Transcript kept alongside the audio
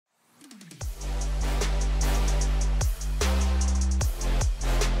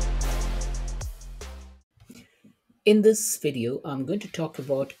In this video, I'm going to talk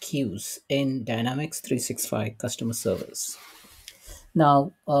about queues in Dynamics 365 customer service.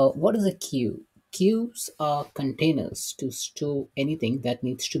 Now, what is a queue? Queues are containers to store anything that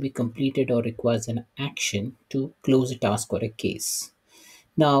needs to be completed or requires an action to close a task or a case.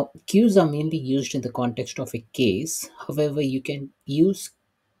 Now, queues are mainly used in the context of a case. However, you can use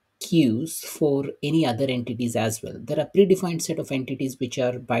queues for any other entities as well. There are predefined set of entities which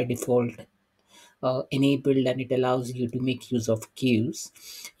are by default enabled, and it allows you to make use of queues.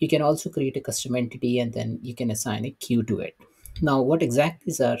 You can also create a custom entity and then you can assign a queue to it. Now, what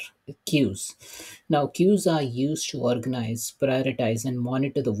exactly are queues? Now, queues are used to organize, prioritize, and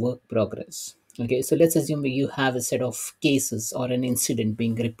monitor the work progress. Okay, so let's assume you have a set of cases or an incident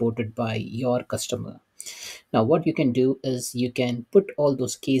being reported by your customer. Now, what you can do is you can put all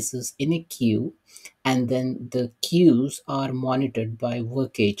those cases in a queue, and then the queues are monitored by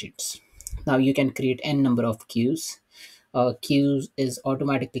work agents. Now, you can create n number of queues. Queues is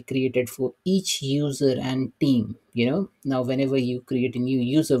automatically created for each user and team. Now whenever you create a new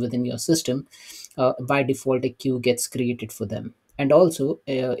user within your system, by default a queue gets created for them. And also,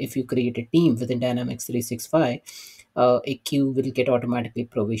 if you create a team within Dynamics 365, a queue will get automatically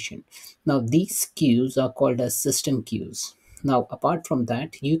provisioned. Now these queues are called as system queues. Now apart from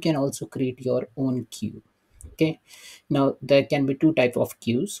that, you can also create your own queue. Okay, now there can be two type of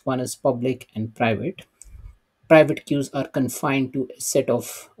queues. One is public and private. Private queues are confined to a set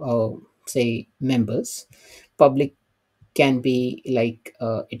of say members. Public can be like,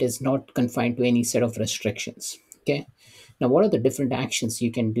 it is not confined to any set of restrictions. Okay, now what are the different actions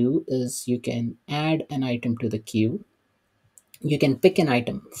you can do is you can add an item to the queue. You can pick an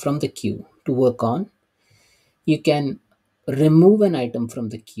item from the queue to work on. You can remove an item from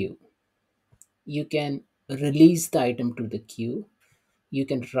the queue. You can release the item to the queue. You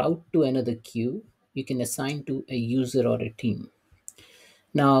can route to another queue. You can assign to a user or a team.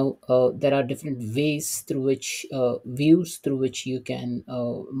 Now, there are different ways through which, views through which you can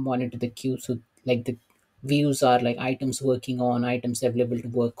monitor the queue. So, like the views are like items working on, items available to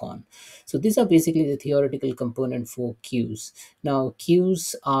work on. So, these are basically the theoretical component for queues. Now,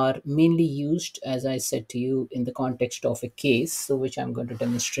 queues are mainly used, as I said to you, in the context of a case, so which I'm going to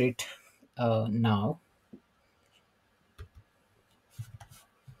demonstrate now.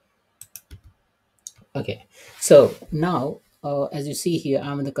 Okay, so now, as you see here,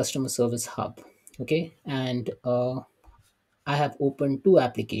 I'm in the customer service hub. Okay, and I have opened two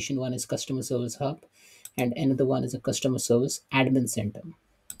applications. One is Customer Service Hub, and another one is a Customer Service Admin Center.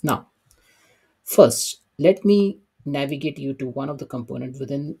 Now, first, let me navigate you to one of the component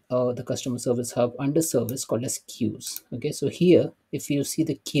within the Customer Service Hub under service called as queues. Okay, so here, if you see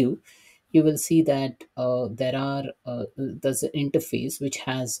the queue, you will see that there's an interface which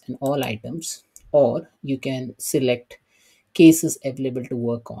has an all items, or you can select cases available to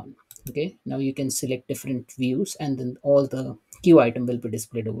work on. Okay, now you can select different views and then all the queue item will be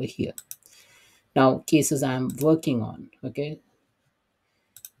displayed over here. Now cases I'm working on. Okay,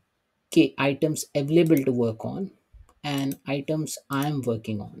 items available to work on and items I'm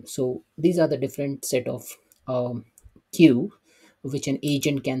working on. So these are the different set of queue which an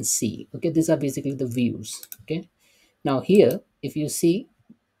agent can see. Okay, these are basically the views. Okay, now here if you see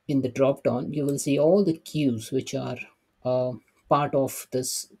in the drop down, you will see all the queues which are uh, part of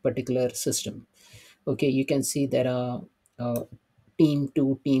this particular system. Okay, you can see there are team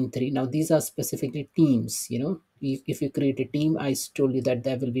 2, team 3. Now these are specifically teams. If you create a team, I told you that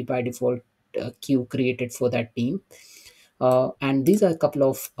there will be by default queue created for that team. And these are a couple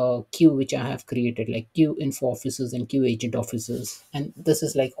of queue which I have created, like queue info officers and queue agent officers, and this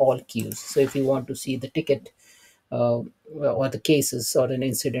is like all queues. So if you want to see the ticket, uh, or the cases or an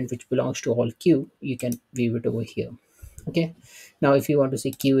incident which belongs to all queue, you can view it over here. Okay, now if you want to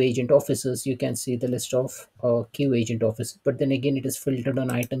see queue agent officers, you can see the list of queue agent officers, but then again it is filtered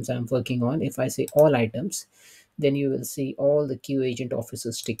on items I'm working on. If I say all items, then you will see all the queue agent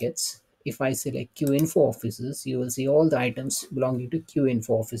officers tickets. If I select queue info officers, you will see all the items belonging to queue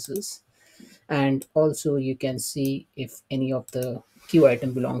info officers, and also you can see if any of the queue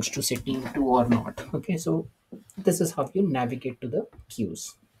item belongs to say team 2 or not. Okay, so this is how you navigate to the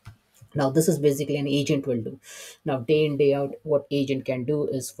queues. Now this is basically an agent will do. Now day in day out, what agent can do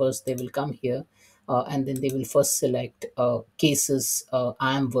is first they will come here, and then they will first select cases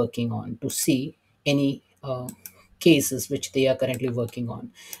I am working on to see any cases which they are currently working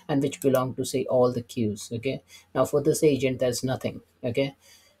on and which belong to say all the queues. Okay, now for this agent there's nothing. Okay,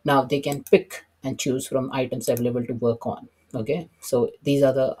 now they can pick and choose from items available to work on. Okay, so these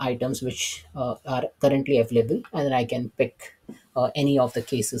are the items which are currently available, and then I can pick any of the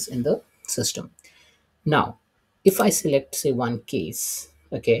cases in the system. Now If I select say one case,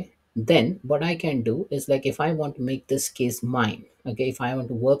 okay, then what I can do is like if I want to make this case mine, okay, if I want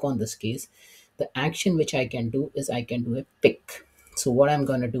to work on this case, the action which I can do is I can do a pick. So what I'm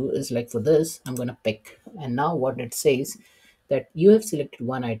going to do is like for this I'm going to pick, and now what it says that you have selected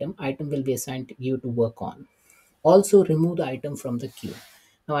one item will be assigned to you to work on. Also remove the item from the queue.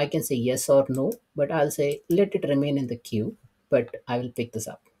 Now I can say yes or no, but I'll say let it remain in the queue, but I will pick this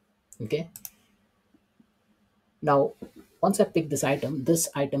up. Okay, now once I pick this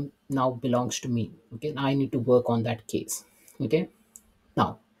item now belongs to me. Okay, now I need to work on that case. Okay,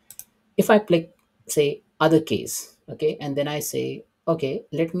 now if I click say other case, okay, and then I say okay,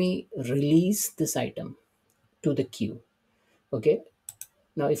 let me release this item to the queue. Okay,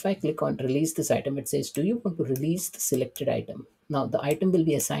 now if I click on release this item, it says do you want to release the selected item. Now the item will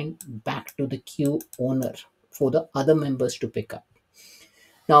be assigned back to the queue owner for the other members to pick up.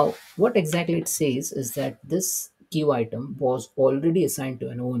 Now, what exactly it says is that this queue item was already assigned to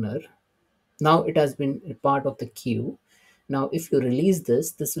an owner. Now it has been a part of the queue. Now, if you release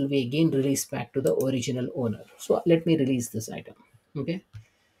this, this will be again released back to the original owner. So let me release this item. Okay.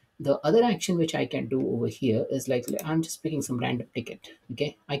 The other action which I can do over here is like I'm just picking some random ticket.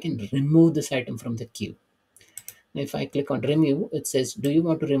 Okay. I can remove this item from the queue. Now, if I click on remove, it says, do you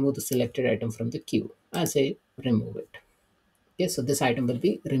want to remove the selected item from the queue? I say remove it. Okay. So this item will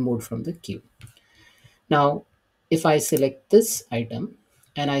be removed from the queue. Now, if I select this item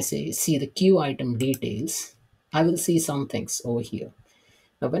and I say see the queue item details, I will see some things over here.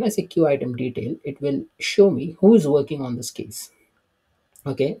 Now, when I say queue item detail, it will show me who is working on this case.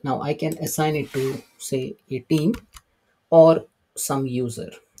 Okay, now I can assign it to say a team or some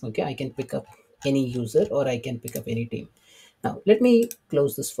user. Okay, I can pick up any user or I can pick up any team. Now, let me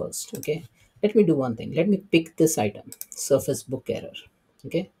close this first. Okay, let me do one thing. Let me pick this item, surface book error.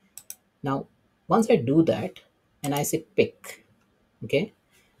 Okay, now once I do that and I say pick, okay,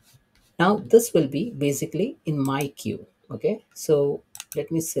 now this will be basically in my queue. Okay, so let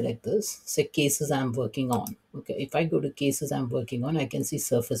me select this, say cases I'm working on. Okay, if I go to cases I'm working on, I can see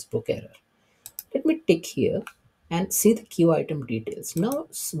surface book error. Let me tick here and see the queue item details. Now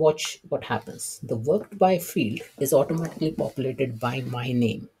watch what happens. The worked by field is automatically populated by my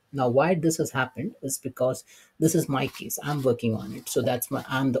name. Now why this has happened is because this is my case, I'm working on it, so that's my,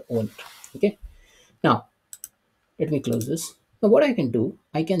 I'm the owner. Okay, now let me close this. Now what I can do,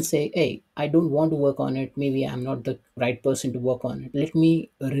 I can say, hey, I don't want to work on it, maybe I'm not the right person to work on it, let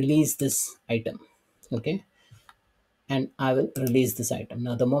me release this item. Okay, and I will release this item.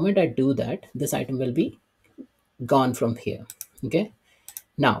 Now the moment I do that, this item will be gone from here. Okay,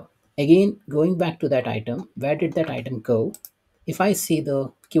 now again going back to that item, where did that item go? If I see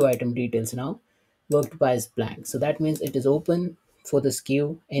the queue item details now, worked by is blank, so that means it is open for this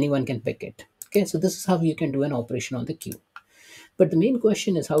queue, anyone can pick it. Okay, so this is how you can do an operation on the queue. But the main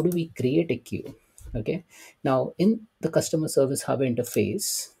question is how do we create a queue? Okay, now in the customer service hub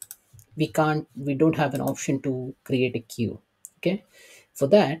interface, we don't have an option to create a queue. Okay, for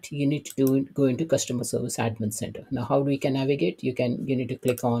that you need to go into customer service admin center. Now how do we can navigate? You need to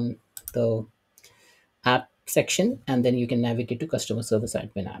click on the app section and then you can navigate to customer service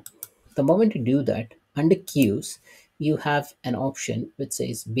admin app. The moment you do that, under queues you have an option which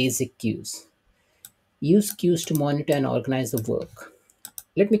says basic queues. Use queues to monitor and organize the work.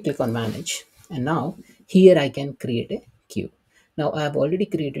 Let me click on manage, and now here I can create a queue. Now I have already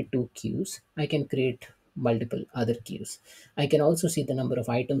created two queues. I can create multiple other queues. I can also see the number of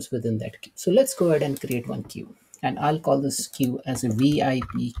items within that queue. So let's go ahead and create one queue, and I'll call this queue as a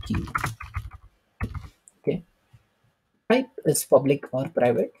VIP queue. Okay, type is public or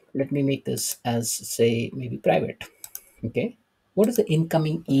private. Let me make this as say maybe private. Okay, what is the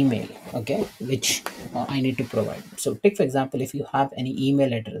incoming email, okay, which I need to provide? So take for example, if you have any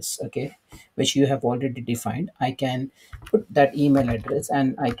email address, okay, which you have already defined, I can put that email address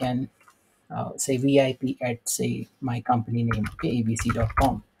and I can say vip at say my company name, okay,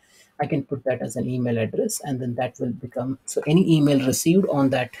 abc.com. I can put that as an email address, and then that will become, so any email received on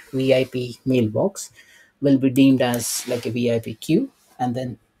that vip mailbox will be deemed as like a vip queue, and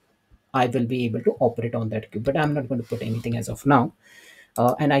then I will be able to operate on that queue. But I'm not going to put anything as of now.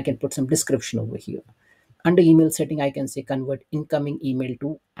 And I can put some description over here. Under email setting, I can say convert incoming email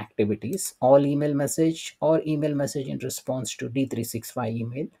to activities, all email message or email message in response to D365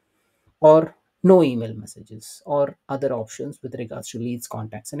 email, or no email messages, or other options with regards to leads,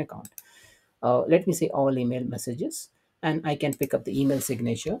 contacts, and account. Let me say all email messages. and I can pick up the email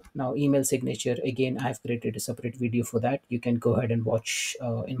signature. Now, email signature, again, I've created a separate video for that. You can go ahead and watch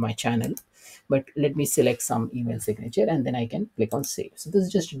in my channel. But let me select some email signature and then I can click on save. So this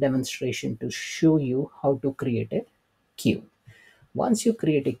is just a demonstration to show you how to create a queue. Once you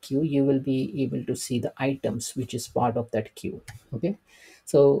create a queue, you will be able to see the items which is part of that queue. Okay,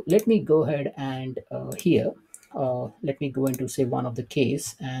 so let me go ahead and here let me go into say one of the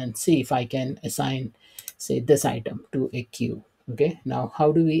case and see if I can assign say this item to a queue. Okay, now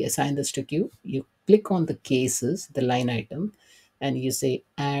how do we assign this to queue? You click on the cases, the line item, and you say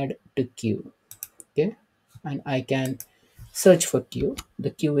add to queue. Okay, and I can search for queue. The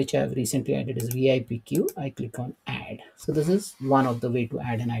queue which I have recently added is VIP queue. I click on add. So this is one of the way to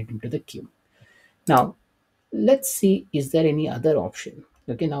add an item to the queue. Now let's see, is there any other option?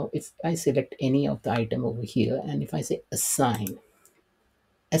 Okay, now if I select any of the item over here and if I say assign,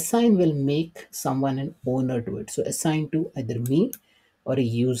 assign will make someone an owner to it. So assign to either me or a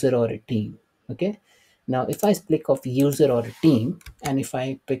user or a team. Okay, now if I click off user or a team and if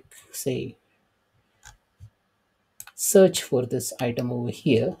I pick say search for this item over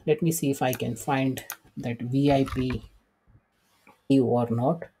here, let me see if I can find that VIP queue or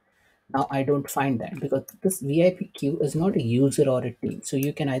not. Now I don't find that because this VIP queue is not a user or a team. So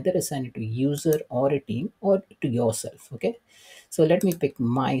you can either assign it to user or a team or to yourself. Okay. So let me pick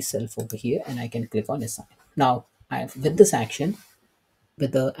myself over here and I can click on assign. Now I have with this action,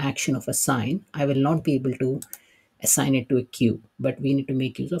 with the action of assign, I will not be able to assign it to a queue, but we need to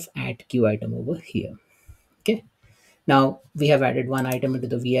make use of add queue item over here. Okay. Now we have added one item into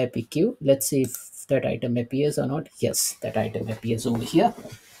the VIP queue. Let's see if that item appears or not. Yes, that item appears over here.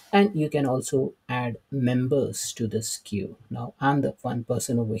 And you can also add members to this queue. Now I'm the one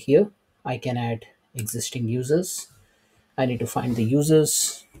person over here. I can add existing users. I need to find the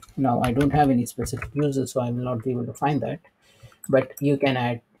users. Now I don't have any specific users, so I will not be able to find that. But you can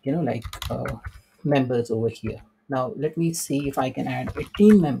add, like members over here. Now let me see if I can add a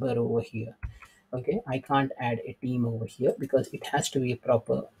team member over here. Okay, I can't add a team over here because it has to be a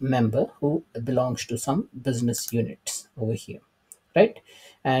proper member who belongs to some business units over here, right?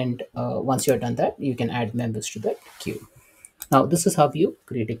 And once you're done that, you can add members to that queue. Now this is how you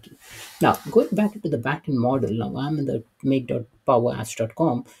create a queue. Now going back into the backend model, now I'm in the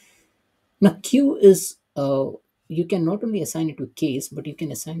make.powerapps.com. Now queue is you can not only assign it to a case, but you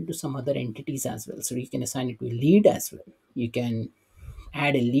can assign it to some other entities as well. So you can assign it to a lead as well. You can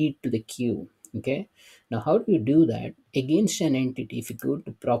add a lead to the queue. Okay, now how do you do that? Against an entity, if you go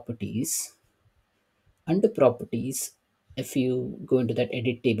to properties, under properties, if you go into that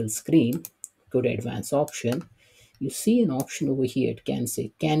edit table screen, go to advanced option, you see an option over here. It can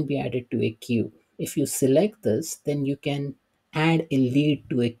say can be added to a queue. If you select this, then you can add a lead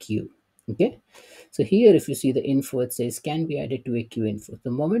to a queue. Okay, so here if you see the info, it says can be added to a queue info.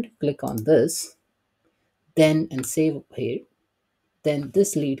 The moment you click on this, then and save here, then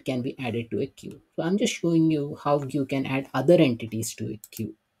this lead can be added to a queue. So I'm just showing you how you can add other entities to a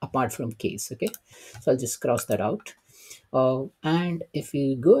queue apart from case. Okay, so I'll just cross that out. And if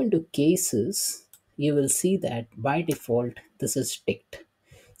you go into cases, you will see that by default this is ticked.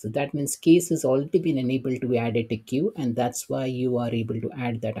 So that means case has already been enabled to be added to queue, and that's why you are able to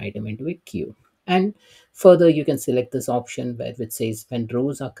add that item into a queue. And further, you can select this option where it says when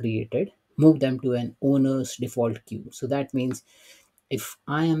rows are created, move them to an owner's default queue. So that means if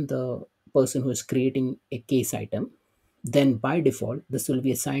I am the person who is creating a case item, then by default this will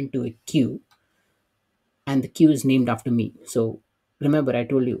be assigned to a queue and the queue is named after me. So remember, I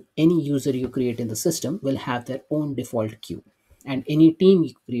told you any user you create in the system will have their own default queue, and any team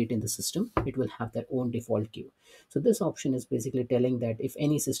you create in the system, it will have their own default queue. So this option is basically telling that if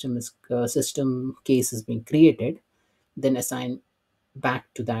any system case is being created, then assign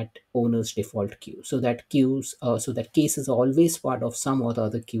back to that owner's default queue, so that case is always part of some or the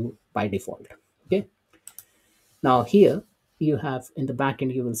other queue by default. Okay, now here you have in the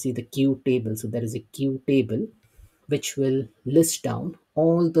backend, you will see the queue table. So there is a queue table which will list down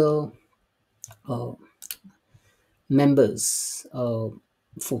all the uh, members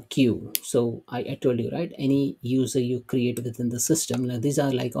for queue. So I told you, right, any user you create within the system, now these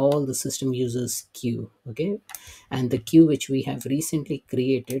are like all the system users queue. Okay, and the queue which we have recently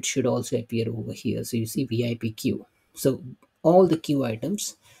created should also appear over here. So you see VIP queue. So all the queue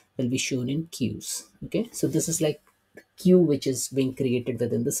items will be shown in queues. Okay, so this is like queue which is being created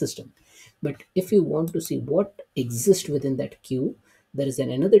within the system. But if you want to see what exists within that queue, there is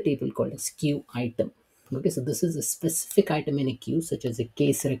another table called as queue item. Okay, so this is a specific item in a queue, such as a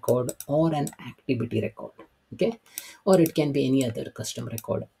case record or an activity record. Okay, or it can be any other custom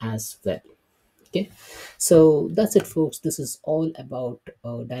record as well. Okay, so that's it, folks. This is all about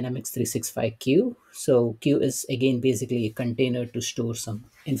Dynamics 365 queue. So queue is again basically a container to store some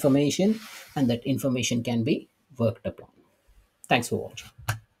information, and that information can be worked upon. Thanks for watching.